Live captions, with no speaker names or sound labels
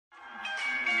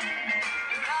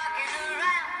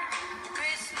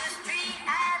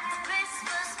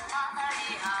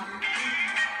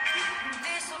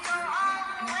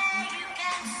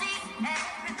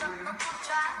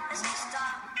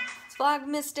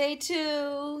Vlogmas Day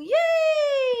 2.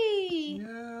 Yay!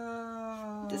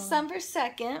 Yeah. December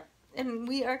 2nd, and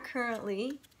we are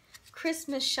currently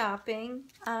Christmas shopping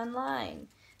online.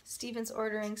 Steven's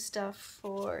ordering stuff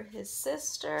for his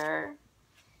sister,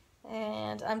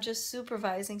 and I'm just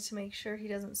supervising to make sure he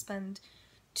doesn't spend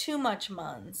too much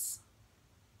months.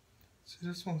 See,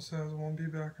 this one says won't be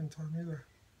back in time either.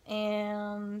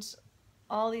 And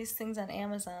all these things on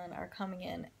Amazon are coming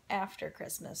in after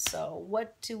Christmas. So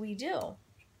what do we do?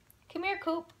 Come here,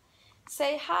 Coop.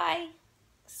 Say hi.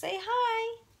 Say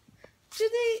hi to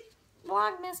the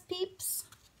Vlogmas peeps.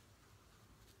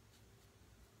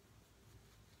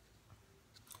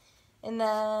 And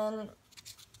then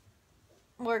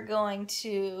we're going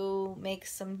to make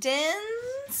some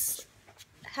dins.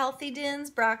 Healthy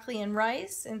dins, broccoli and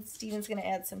rice. And Steven's going to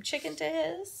add some chicken to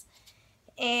his.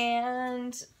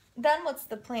 And then what's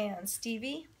the plan,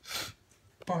 Stevie?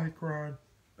 Bike ride.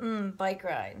 Bike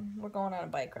ride. We're going on a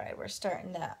bike ride. We're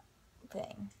starting that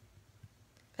thing.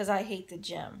 Because I hate the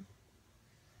gym.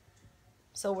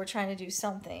 So we're trying to do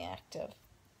something active.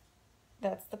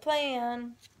 That's the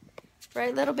plan.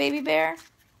 Right, little baby bear?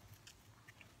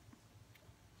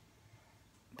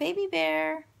 Baby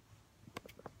bear.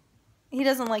 He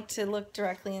doesn't like to look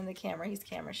directly in the camera. He's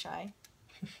camera shy.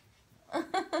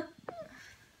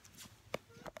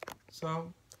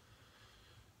 So,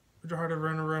 we tried to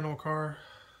rent a rental car.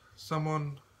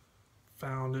 Someone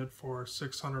found it for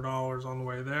 $600 on the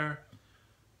way there.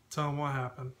 Tell them what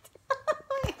happened.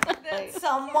 That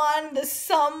someone, the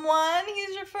someone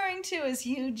he's referring to is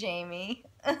you, Jamie.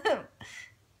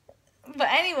 But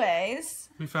anyways.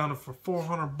 We found it for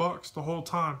 $400 the whole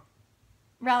time.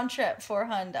 Round trip for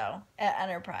hundo at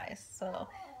Enterprise. So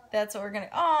that's what we're going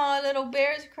to. Oh, little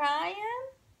bear's crying.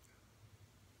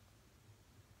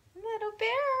 Little bear,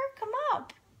 come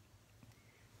up.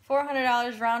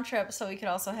 $400 round trip, so we could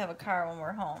also have a car when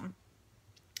we're home.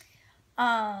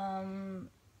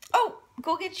 Oh,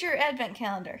 go get your advent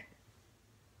calendar.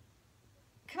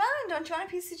 Come on, don't you want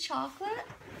a piece of chocolate?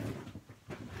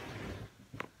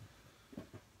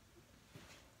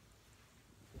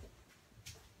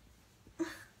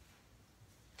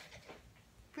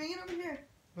 Bring it over here.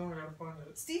 No, I gotta find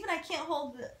it. Steven, I can't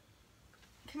hold it.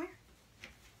 Come here.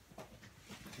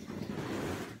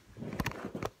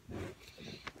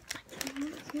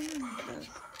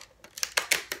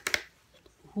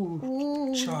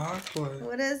 Ooh, chocolate.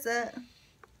 What is it?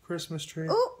 Christmas tree.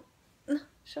 Oh,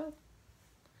 show.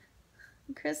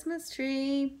 Christmas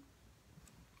tree.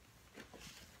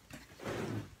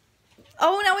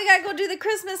 Oh, now we gotta go do the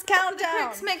Christmas countdown.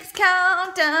 Christmas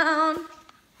countdown.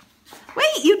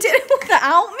 Wait, you did it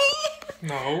without me?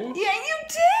 No. Yeah, you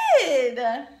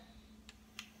did.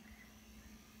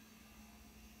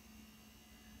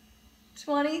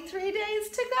 23 days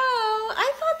to go.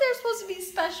 I thought there's supposed to be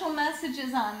special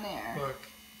messages on there. Look.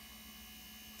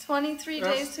 23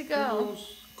 days to go.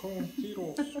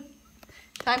 Contitos.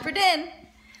 Time for din.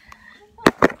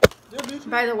 Yeah,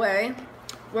 By the way,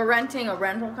 we're renting a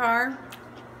rental car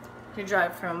to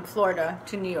drive from Florida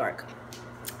to New York.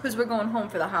 Because we're going home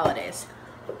for the holidays.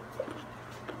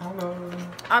 Hello.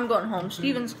 I'm going home.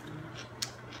 Steven's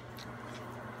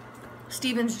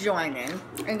joining.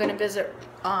 I'm going to visit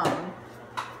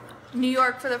New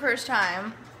York for the first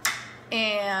time.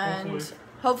 And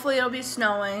hopefully it'll be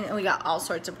snowing. And we got all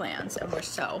sorts of plans. And we're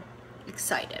so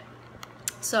excited.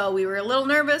 So we were a little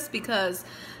nervous because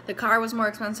the car was more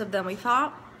expensive than we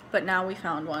thought. But now we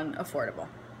found one affordable.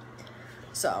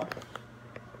 So.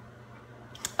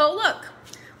 Oh, look.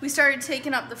 We started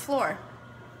taking up the floor.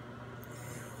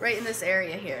 Right in this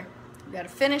area here. We got to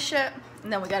finish it.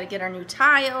 And then we got to get our new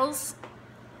tiles.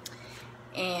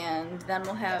 And then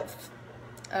we'll have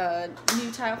a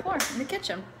new tile floor in the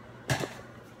kitchen.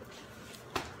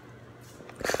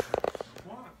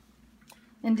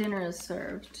 And dinner is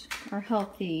served. Our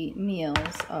healthy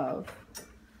meals of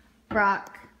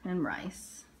brock and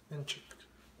rice. And chicken.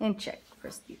 And chick for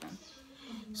Steven.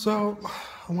 So,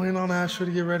 I'm waiting on Ashley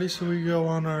to get ready so we go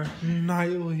on our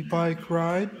nightly bike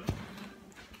ride.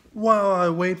 While I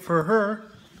wait for her,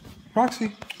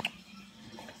 Roxy,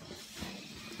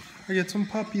 I get some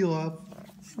puppy love.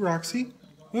 Roxy,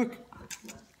 look.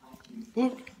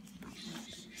 Look.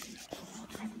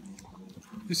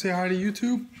 You say hi to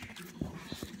YouTube?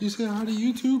 You say hi to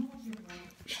YouTube?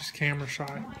 She's camera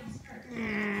shy.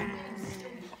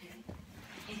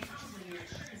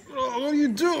 Oh, what are you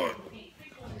doing?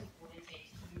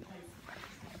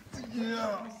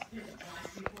 Yeah.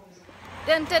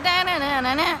 Dun, dun, dun, dun, dun,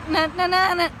 dun, dun, dun,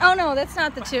 dun, dun. Oh no, that's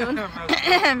not the tune.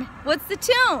 What's the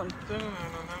tune?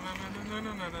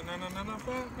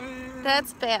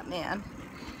 That's Batman.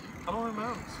 I don't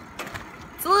remember.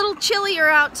 It's a little chillier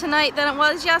out tonight than it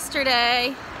was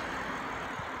yesterday.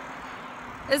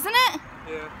 Isn't it?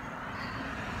 Yeah.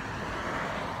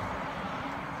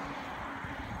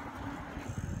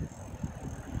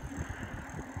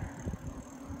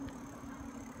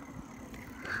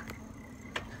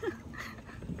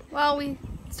 Well, we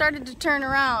started to turn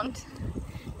around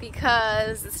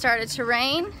because it started to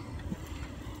rain,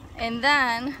 and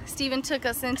then Steven took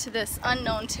us into this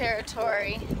unknown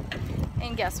territory,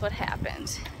 and guess what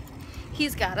happened?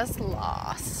 He's got us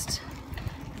lost.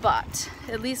 But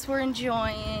at least we're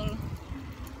enjoying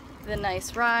the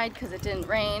nice ride because it didn't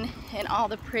rain and all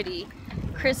the pretty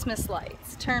Christmas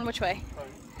lights. Turn which way?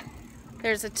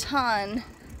 There's a ton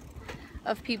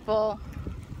of people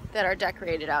that are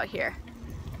decorated out here.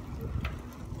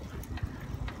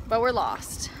 But we're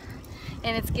lost,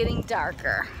 and it's getting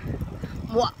darker.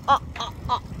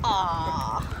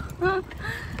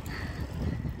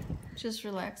 Just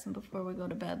relaxing before we go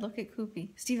to bed. Look at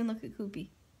Koopy. Steven, look at Koopy.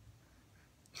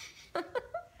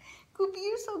 Koopy,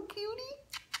 you're so cutie.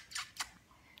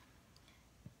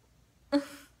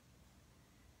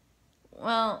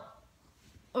 Well,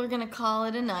 we're gonna call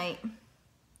it a night.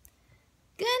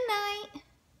 Good night.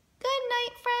 Good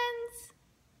night, friends.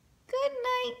 Good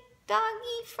night,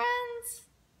 doggy friends.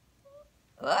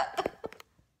 What?